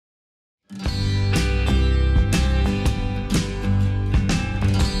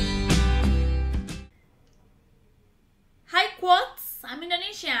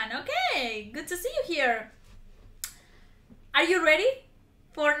Indonesian. Okay, good to see you here. Are you ready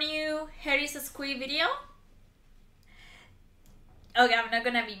for new Heriss Skuyy video? Okay, I'm not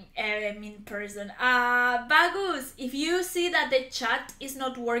gonna be a mean person. Bagus, if you see that the chat is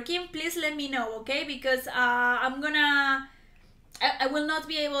not working, please let me know, okay? Because I will not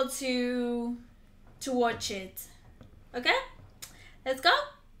be able to watch it. Okay? Let's go.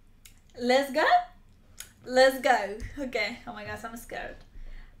 Let's go. Let's go. Okay. Oh my gosh, I'm scared.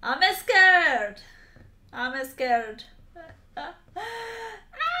 I'm scared. I'm scared. Ah.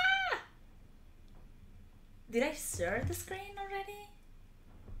 Did I share the screen already?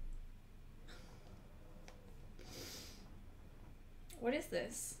 What is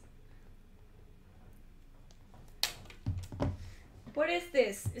this? What is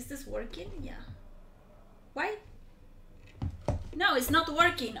this? Is this working? Yeah. Why? No, it's not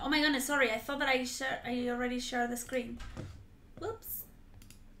working. Oh my goodness, sorry. I thought that I already shared the screen. Whoops.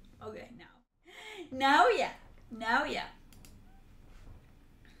 Okay, now. Now, yeah. Now, yeah.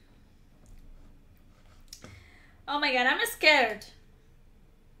 Oh my god, I'm scared.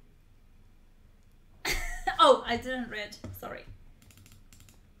 Oh, I didn't read. Sorry.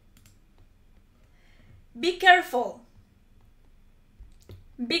 Be careful.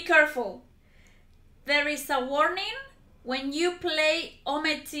 Be careful. There is a warning when you play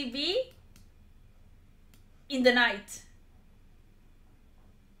OME TV in the night.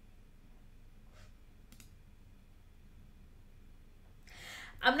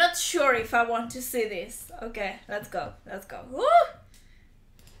 I'm not sure if I want to see this. Okay, let's go. Let's go. Woo!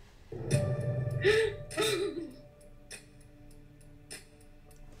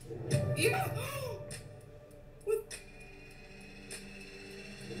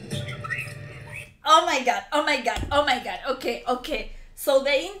 Oh my god, oh my god, oh my god. Okay, okay. So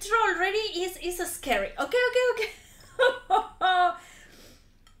the intro already is scary. Okay, okay, okay.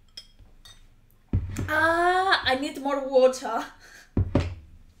 I need more water.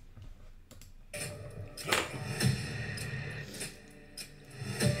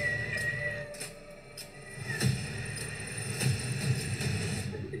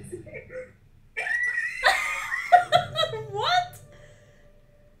 What?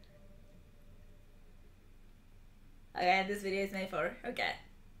 Okay, this video is made for. Okay.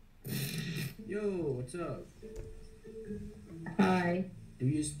 Yo, what's up? Hi. Do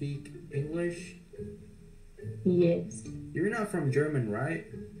you speak English? Yes. You're not from German, right?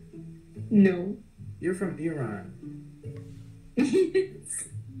 No. You're from Iran.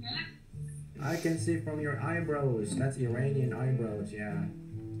 I can see from your eyebrows. That's Iranian eyebrows, yeah.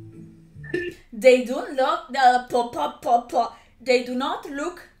 They don't look They do not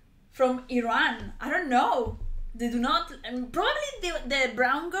look from Iran. I don't know. They do not. Probably the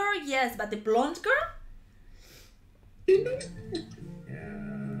brown girl, yes, but the blonde girl.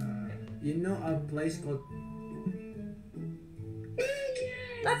 Yeah. You know a place called.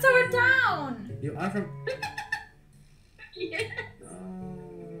 That's our town. You are from. Yeah.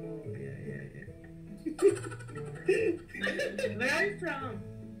 Oh, yeah. Where are you from?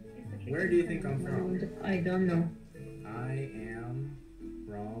 Where do you think I'm from? I don't know. I am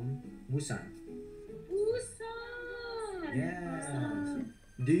from Busan. Busan. Yes.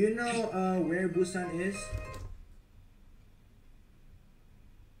 Do you know where Busan is?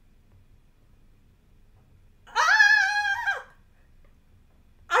 Ah!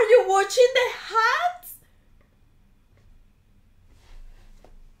 Are you watching the hat?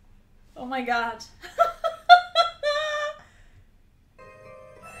 Oh my god.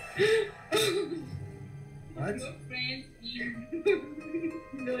 What? Your friend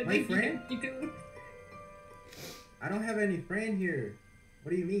no, My friend? I don't have any friend here.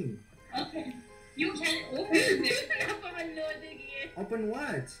 What do you mean? Okay. You can open it. Open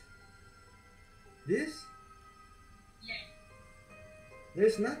what? This? Yes.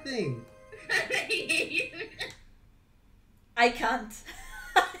 There's nothing. I can't.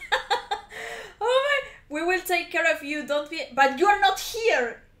 Oh my, we will take care of you. Don't be, but you are not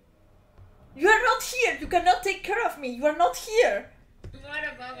here. You are not here. You cannot take care of me. You are not here. What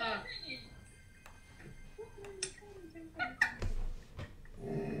about?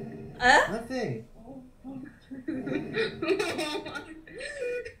 Nothing.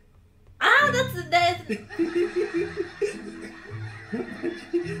 Ah, that's that.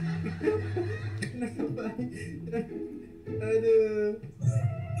 Aduh.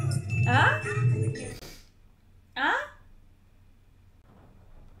 Huh? Huh?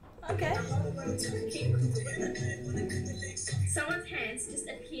 Okay. Someone's hands just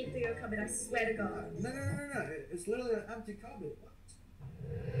appeared through your cupboard, I swear to God. No. It's literally an empty cupboard. What?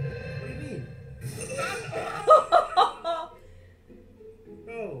 What do you mean?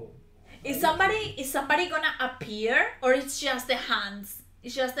 Is somebody gonna appear, or it's just the hands?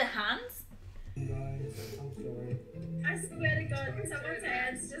 It's just the hands? Guys, I'm sorry. I swear to God, someone's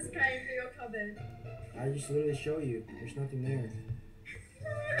hands just came through your cupboard. I just literally show you. There's nothing there.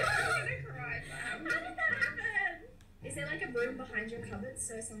 I'm gonna cry. How did that happen? Is there like a room behind your cupboard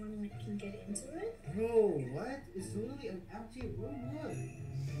so someone like can get into it? Bro, what? It's literally an empty room. Look.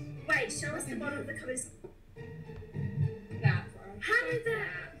 Wait, show us the bottom of the cupboard. That bro. How did that?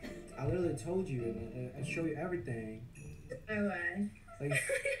 I literally told you. And I show you everything. No way. Like,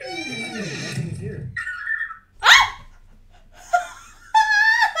 nothing's here.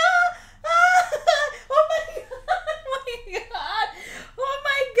 Oh my god! Oh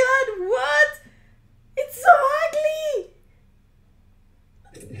my god! What? It's so ugly!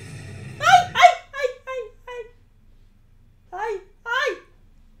 Ay!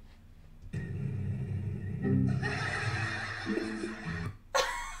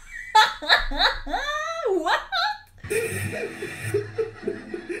 What?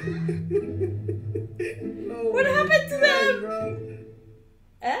 Oh What my happened to God, them? bro.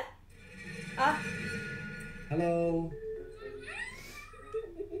 Eh? Ah. Hello.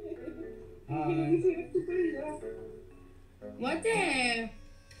 Hi. What the?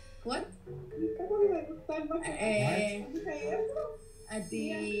 What?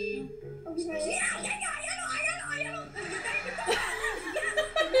 Adi.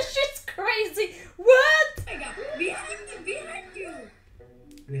 She's crazy. What? Behind you.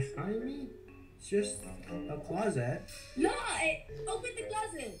 Behind me? It's just a closet. No, open the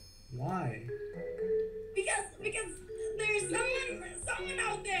closet. Why? Because there's someone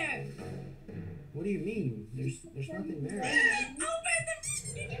out there. What do you mean? There's nothing there.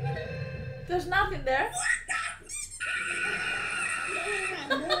 Open the. There's nothing there.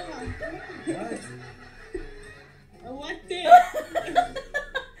 What? What the?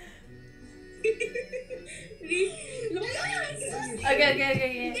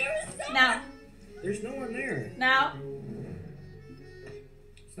 Okay. Now. There's no one there. Now.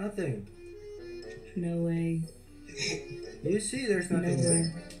 It's nothing. No way. You see there's nothing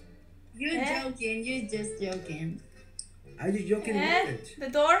there. You're joking. You're just joking. I just joking with. The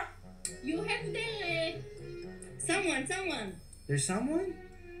door? You have the someone. There's someone?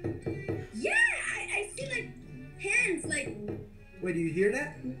 Yeah, I see like hands like. Wait, do you hear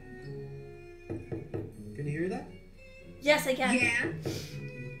that? Can you hear that? Yes, I can. Yeah.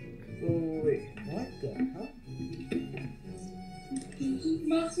 Oh, wait. What the hell?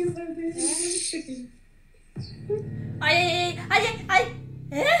 Ay.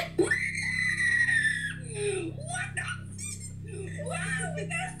 Eh? What the? Wow,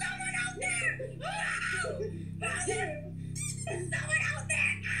 there's someone out there! Wow! There's someone out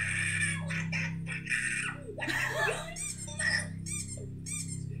there! What the fuck?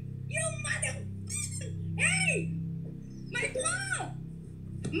 You mother! Hey! My claw!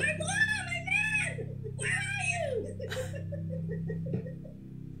 My man! Where are you?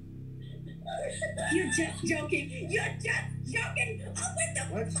 You're just joking! Open the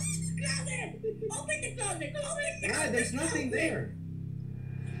What? closet! Open the closet! Why? There's nothing there.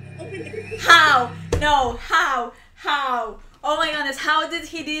 Open the How? No, how? Oh my goodness, how did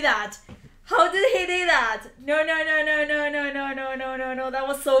he do that? No, that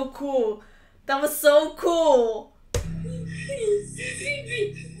was so cool. No.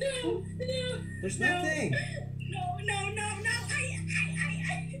 There's nothing. No.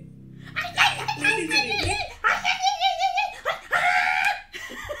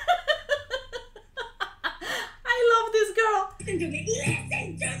 I love this girl. Listen to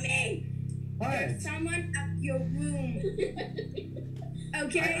me. What? There's someone at your room.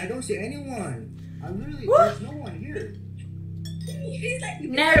 Okay? I don't see anyone. I'm literally, What? there's no one here. He's like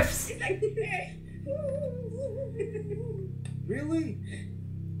Nerves. He's like Really?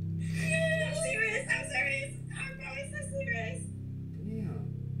 I'm serious. I promise I'm serious. Yeah.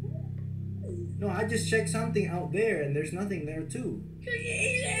 No, I just checked something out there and there's nothing there too.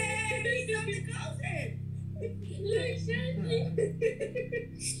 He's on the closet.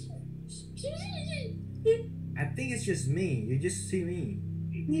 I think it's just me. You just see me.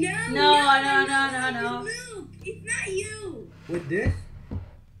 No. No. Look, it's not you. With this?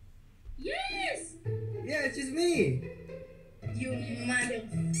 Yes. Yeah, it's just me. You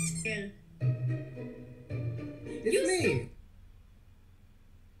motherfucker. It's me.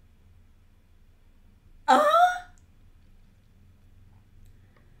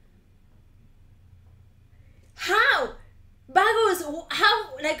 How? Bagos,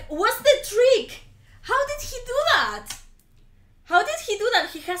 how, like, what's the trick? How did he do that?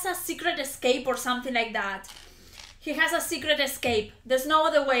 He has a secret escape or something like that. he has a secret escape. There's no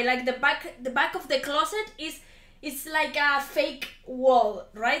other way. Like the back of the closet is, it's like a fake wall,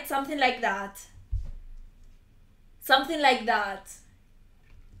 right? Something like that. Something like that.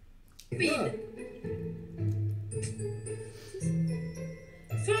 Look.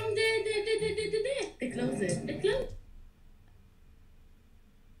 From the closet. The closet.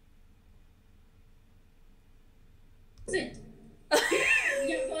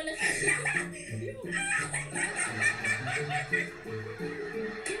 Yan po na.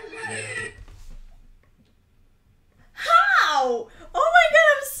 How? Oh my god,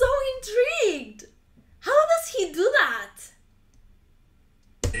 I'm so intrigued. How does he do that?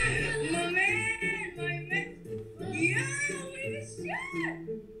 My man. Yeah, holy shit.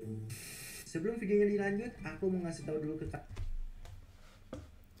 Sebelum videonya dilanjut, aku mau ngasih tahu dulu ke Kak.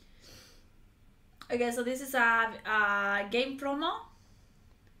 Okay, so this is a game promo.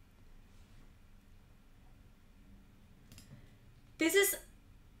 This is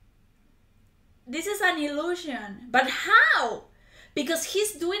an illusion, but how? Because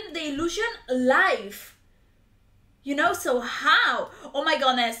he's doing the illusion live. You know, so how? Oh my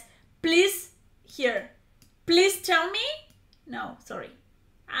goodness. Please, here. Please tell me. No, sorry.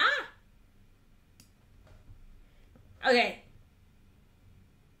 Okay.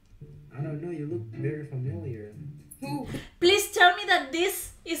 I don't know, you look very familiar. Please tell me that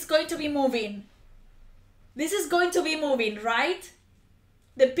this is going to be moving. This is going to be moving, right?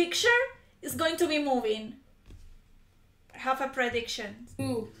 The picture is going to be moving. I have a prediction.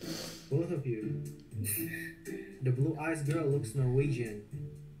 Who? Both of you. The blue eyes girl looks Norwegian.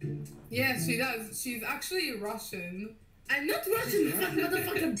 Yes, she does. She's actually Russian. I'm not Russian, fuck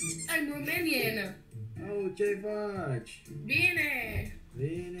motherfucker. I'm Romanian. Oh, J-Fudge. Bine.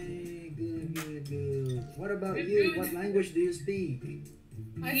 Very good. What about you? What language do you speak?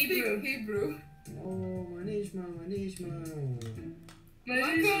 I speak Hebrew. Oh, manishma. Manishma.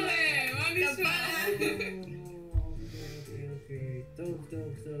 Okay. Talk.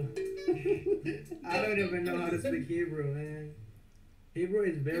 I don't even know how to speak Hebrew, man. Hebrew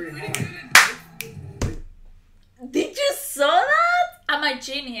is very hard. Did you saw that? I'm a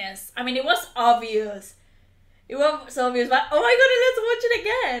genius. I mean, it was obvious. It was obvious, but oh my god, let's watch it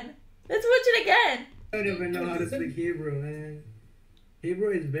again. Let's watch it again. I don't even know how to speak Hebrew, man. Hebrew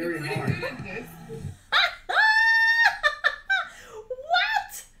is very hard. What?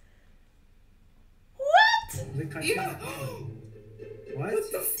 Yeah.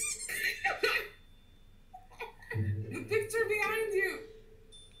 What? The picture behind you.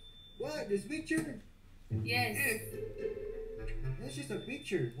 What? This picture? Yes. That's just a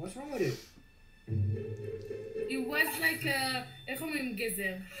picture. What's wrong with it? It was like a... איך אומרים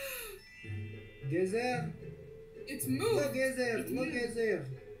גזר? Gezer? It's moved. Look, Gezer.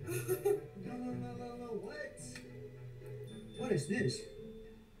 No. What? What is this?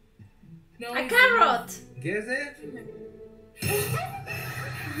 No, A carrot. Gezer?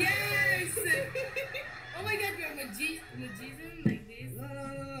 Yes! Oh my god, you're a magician like this?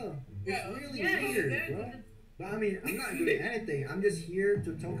 No. It's really Yeah, weird, yeah. bro. But I mean, I'm not doing anything. I'm just here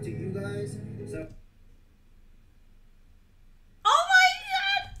to talk to you guys. So. Oh my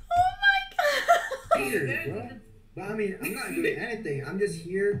god. Weird, bro. But I mean, I'm not doing anything. I'm just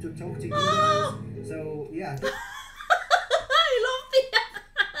here to talk to you guys. So yeah. I love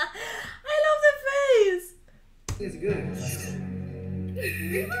the face. It's good.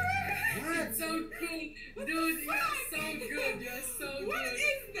 What? So cool. Dude, you're so good. You're so good. What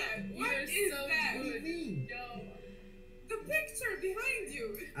is that? What is that? What do you mean? Yo. The picture behind you.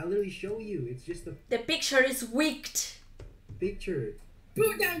 I'll literally show you. It's just a The picture is wicked. picture.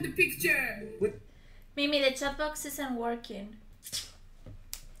 Put down the picture. Mimi, the chat box isn't working.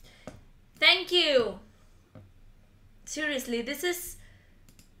 Thank you. Seriously, this is...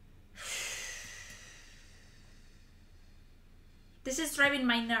 This is driving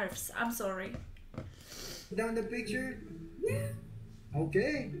my nerves. I'm sorry. Down the picture? Yeah.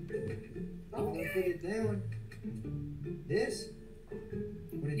 Okay. I'll put it down. This?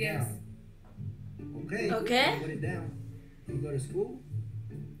 Put it Yes. down. Okay. Okay. Put it down. You go to school?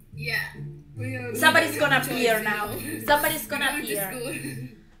 Yeah. Somebody's gonna appear now. Somebody's gonna Going to appear. school.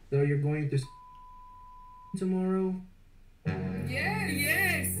 So you're going to tomorrow?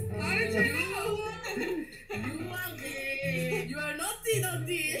 Yes. How did you know? You are gay. You are naughty.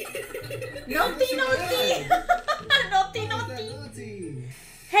 Naughty. Naughty. Naughty.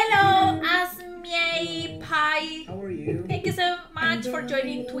 Hello, ampai. How are you? Thank you so much for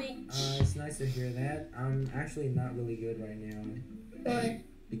joining Twitch. It's nice to hear that. I'm actually not really good right now. Why?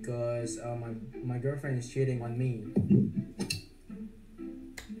 Because my girlfriend is cheating on me.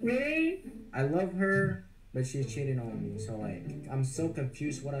 Really? I love her, but she's cheating on me. So like, I'm so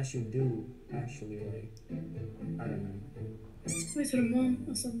confused what I should do. Actually, like, I don't know. With her mom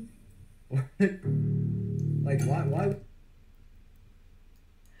or something. Like, why?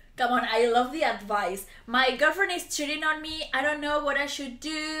 Come on, I love the advice. My girlfriend is cheating on me. I don't know what I should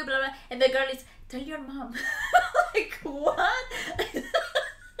do. Blah blah. And the girl is, tell your mom. Like what?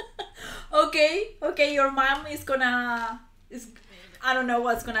 Okay. Your mom is gonna I don't know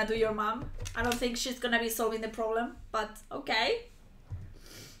what's gonna do your mom. I don't think she's gonna be solving the problem. But okay.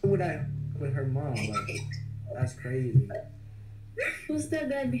 What would I with her mom? Like, that's crazy. Who's that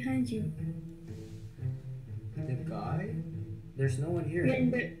guy behind you? The guy? There's no one here. Yeah,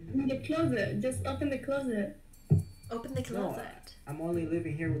 in the closet. Just open the closet. Open the closet. No, I'm only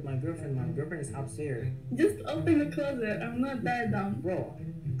living here with my girlfriend. My girlfriend is upstairs. Just open the closet. I'm not that dumb. Bro,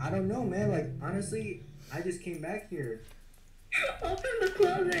 I don't know, man. Like, honestly, I just came back here. Open the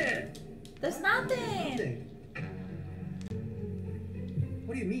closet. There's nothing. Nothing.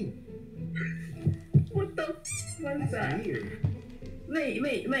 What do you mean? What the? What is That's that? weird.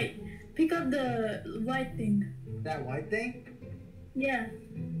 Wait. Pick up the white thing. That white thing? Yeah.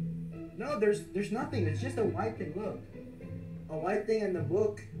 No, there's nothing. It's just a white thing. Look, a white thing in the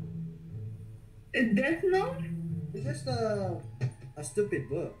book. A Death Note? It's just a stupid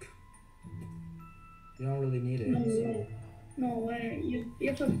book. You don't really need it. No So. way. No way. You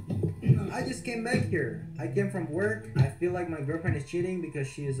have to. No. I just came back here. I came from work. I feel like my girlfriend is cheating because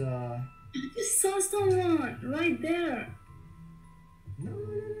she's I just saw someone right there. No.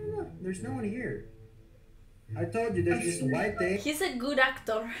 There's no one here. I told you there's just a white thing. He's a good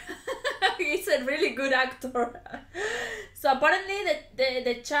actor. He's a really good actor. So apparently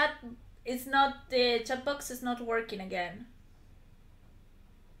the chat is not, the chat box is not working again.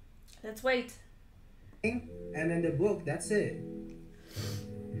 Let's wait. And then the book, that's it.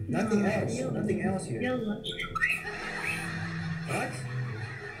 Nothing else. Nothing else here. Yellow. What?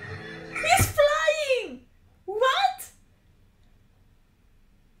 He's flying! What?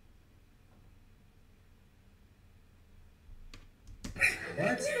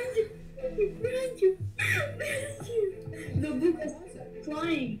 What? Behind you. The book is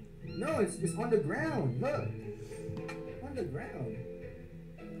flying. No, it's on the ground. Look. On the ground.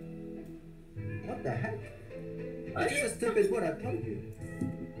 What the heck? It's just a stupid book, I told you.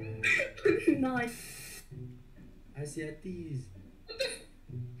 Nice. I see at these.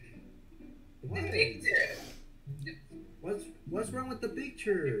 The Why? picture. What's wrong with the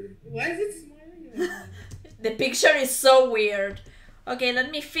picture? Why is it smiling? The picture is so weird. Okay, let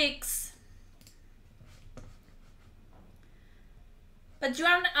me fix. But you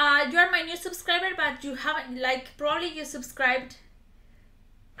are my new subscriber, but you haven't, like, probably you subscribed.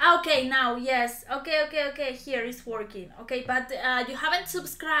 Okay, now, yes. Okay. Here is working. Okay, but you haven't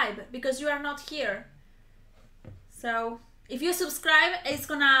subscribed because you are not here. So, if you subscribe, it's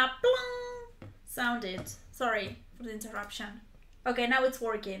gonna plong sound it. Sorry for the interruption. Okay, now it's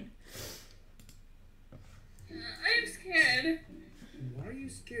working. I'm scared. Why are you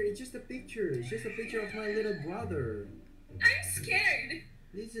scared? It's just a picture. It's just a picture of my little brother. I'm scared.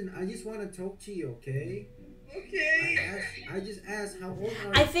 Listen, I just want to talk to you, okay? Okay. I just asked how old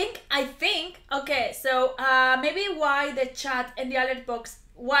are I you? think, okay, so maybe why the chat and the alert box,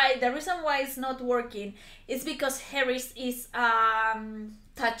 the reason why it's not working is because Heriss is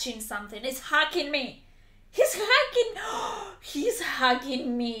touching something. It's hacking me. He's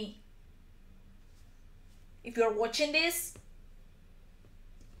hacking me. If you're watching this,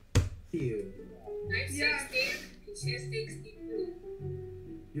 You. I'm 16. She's 16.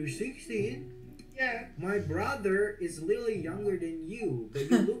 You're 16? Yeah. My brother is literally younger than you, but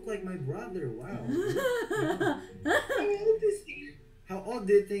you look like my brother. Wow. How old is he? How old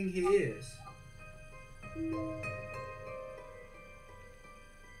do you think he is?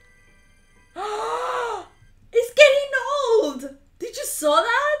 it's getting old. Did you saw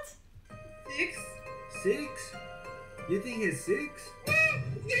that? 6? 6? You think he's 6?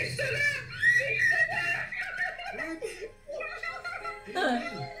 Shut up! What?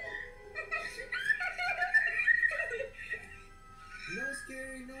 No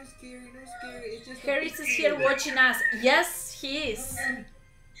scary. It's just a Heriss is picture. here watching us. Yes, he is.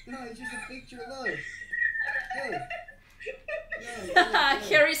 No, it's just a picture. Look. Look.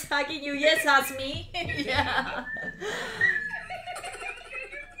 Heriss hugging you. Yes, that's me. Yeah.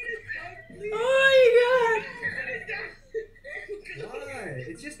 Oh Why?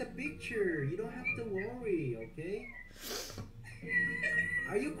 It's just a picture. You don't have to worry, okay?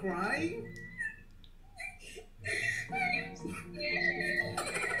 Are you crying? Why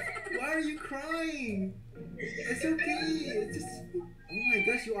are you crying? It's okay. It's just. Oh my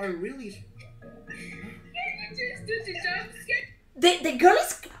gosh, you are really. just did the jump scare. The girl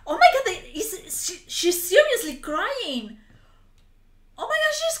is, oh my god, she's seriously crying. Oh my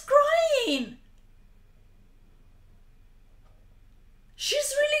god, she's crying.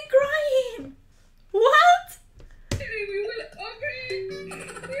 She's really crying. What? We will open.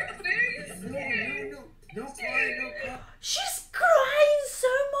 We're very scared. No, don't cry, don't cry. She's crying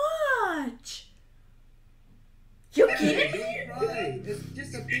so much. You kidding me? Don't cry. It's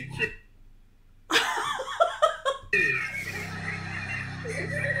just a picture.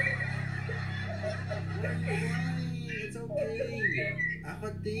 It's okay. Ako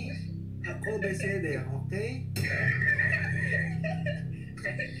din. Ako beseder, okay?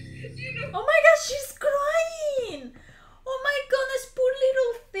 Oh my god, she's crying. Oh my goodness, poor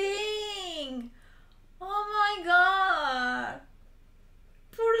little thing. Oh my god.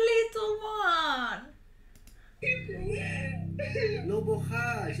 Poor little one. לא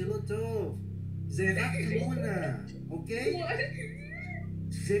בוכה, שלא טוב. זה רק תמונה, אוקיי?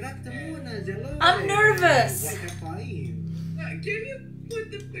 זה רק תמונה, זה לא... I'm nervous. כפיים. Can you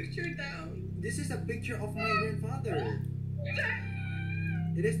put the picture down? This is a picture of my grandfather.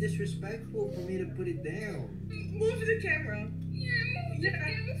 It is disrespectful for me to put it down. Move the camera. Yeah,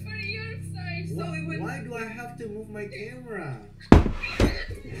 camera for your side. So it would. Why do I have to move my camera?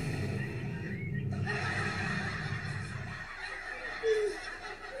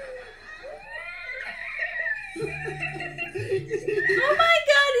 Oh my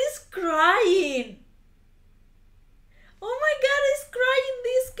god, he's crying. Oh my god, he's crying.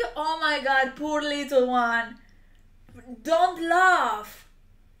 Oh my god, poor little one. Don't laugh.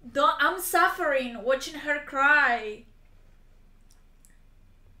 I'm suffering watching her cry.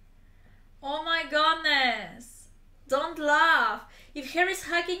 Oh my goodness. Don't laugh. If Harry is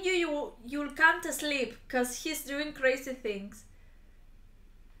hugging you, you'll can't sleep because he's doing crazy things.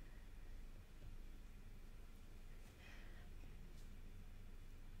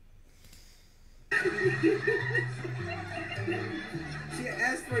 She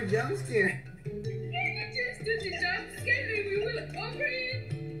asked for a jump scare. You just did the jump scare and we will open.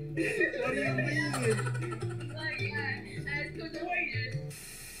 What do you mean? As to the way.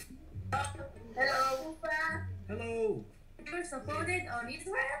 Hello. Hello. You're supported on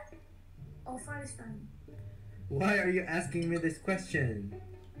Israel or Palestine? Why are you asking me this question?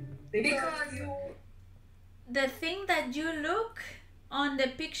 Because you. The thing that you look on the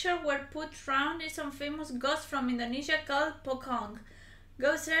picture were put round is some famous ghost from Indonesia called Pocong.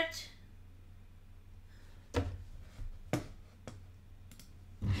 Go search.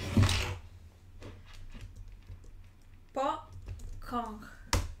 Pocong.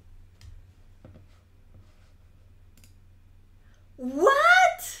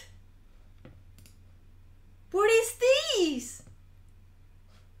 What? What is this?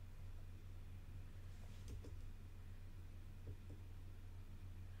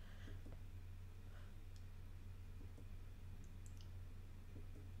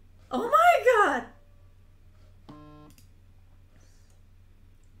 Oh my god!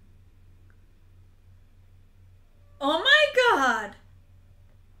 Oh my god!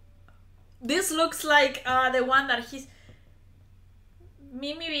 This looks like the one that he's...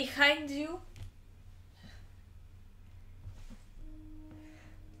 Mimi behind you.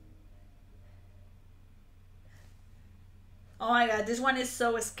 Oh my god, this one is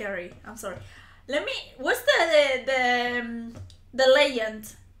so scary. I'm sorry. Let me... What's the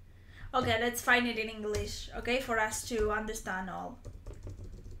legend? Okay, let's find it in English, okay, for us to understand all.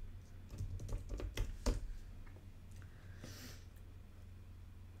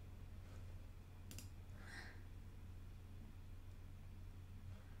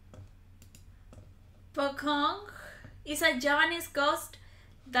 Pocong is a Javanese ghost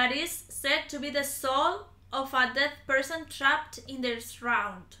that is said to be the soul of a dead person trapped in their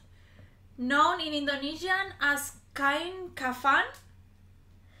shroud. Known in Indonesian as kain kafan,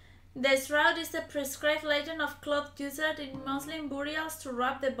 the shroud is the prescribed legend of cloth used in Muslim burials to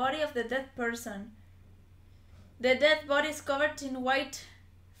wrap the body of the dead person. The dead body is covered in white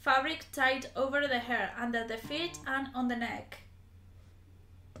fabric tied over the hair, under the feet, and on the neck.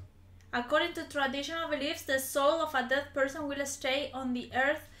 According to traditional beliefs, the soul of a dead person will stay on the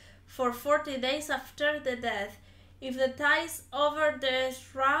earth for 40 days after the death. If the ties over the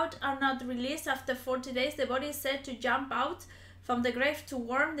shroud are not released after 40 days, the body is said to jump out from the grave to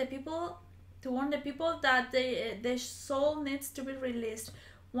warn the people that the soul needs to be released.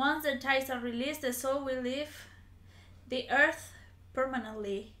 Once the ties are released, the soul will leave the earth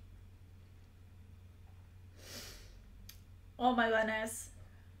permanently. Oh my goodness.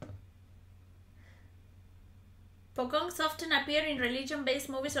 Pogongs often appear in religion-based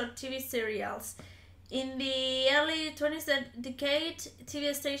movies or TV serials. In the early 20th decade,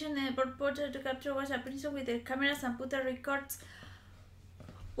 TV station purported to capture what's happening with their cameras and put the records.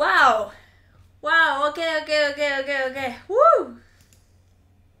 Wow! Wow, okay. Woo!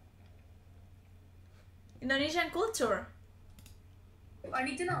 Indonesian culture. I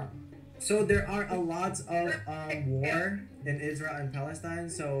need to know. So there are a lot of war in Israel and Palestine,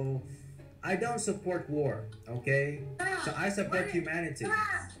 so I don't support war, okay? So I support humanity.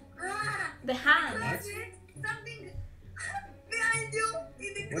 The hand. What? Something behind you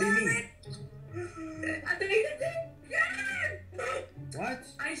in the What do you mean? closet.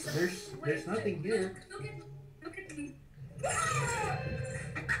 What? There's nothing here. Look at me.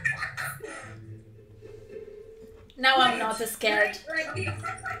 Now I'm not scared. Like this.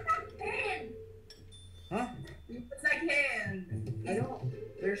 Hand. Huh? It's like hand. I don't.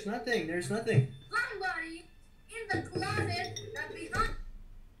 There's nothing. Somebody in the closet that behind.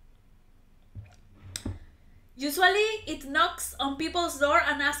 Usually it knocks on people's door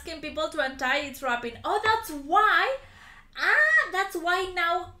and asking people to untie its wrapping. Oh, that's why. That's why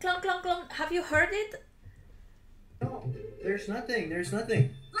now. Clunk, clunk, clunk. Have you heard it? No. There's nothing.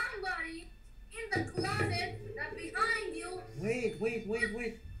 Somebody in the closet that behind you. Wait.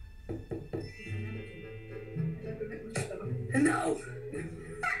 No.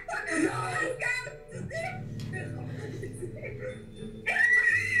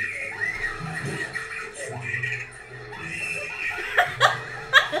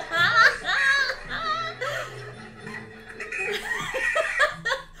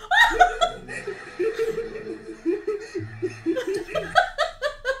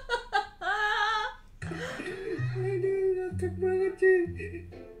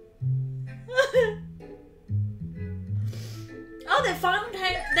 Oh, they found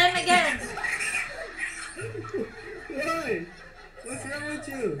them again. Why? What's wrong with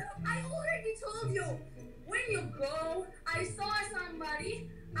you? I already told you. When you go, I saw somebody.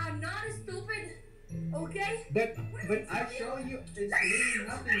 I'm not stupid. Okay? But I show you, there's really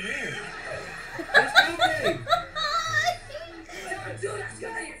nothing there. There's nothing. Don't do that,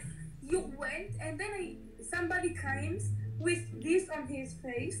 guys. You went and then somebody comes with this on his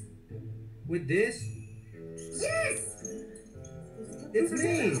face. With this? Yes! It's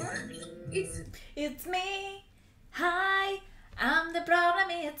me. It's me. Hi, I'm the problem.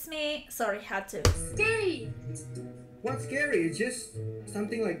 It's me. Sorry, had to. Scary. What's scary? It's just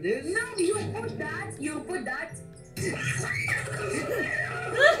something like this? No, you put that.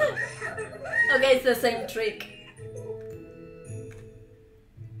 Okay, it's the same trick.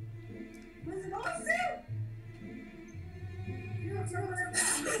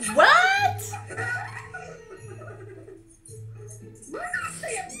 What?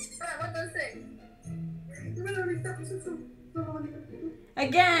 What does it?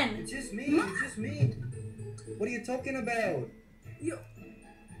 Again. It's just me. What are you talking about?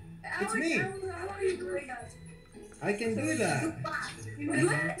 It's me. How are you doing that? I can do that. You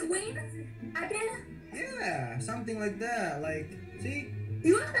are the queen? Again? Yeah, something like that. Like, see?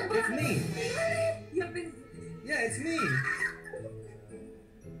 You are the It's me. You've been... Yeah, it's me.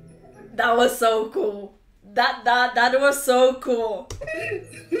 That was so cool. That was so cool.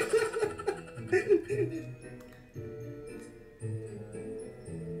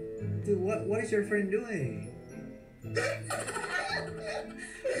 Dude, what is your friend doing?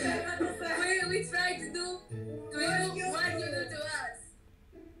 We try to do what you do to us.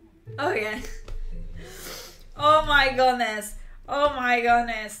 Okay. Oh my goodness.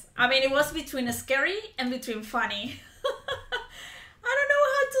 I mean, it was between scary and between funny. I don't know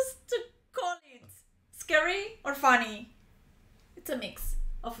how to call it. Scary or funny. It's a mix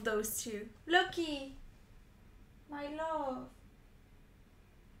of those two. Loki, my love.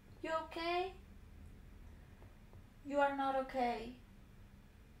 You okay? You are not okay.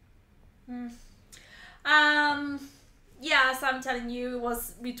 Yeah, as I'm telling you, it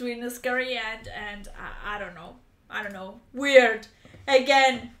was between scary and I don't know. Weird.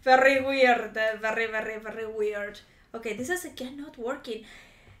 Again, very weird. Very, very, very weird. Okay, this is again not working.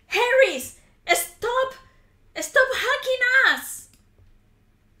 Heriss,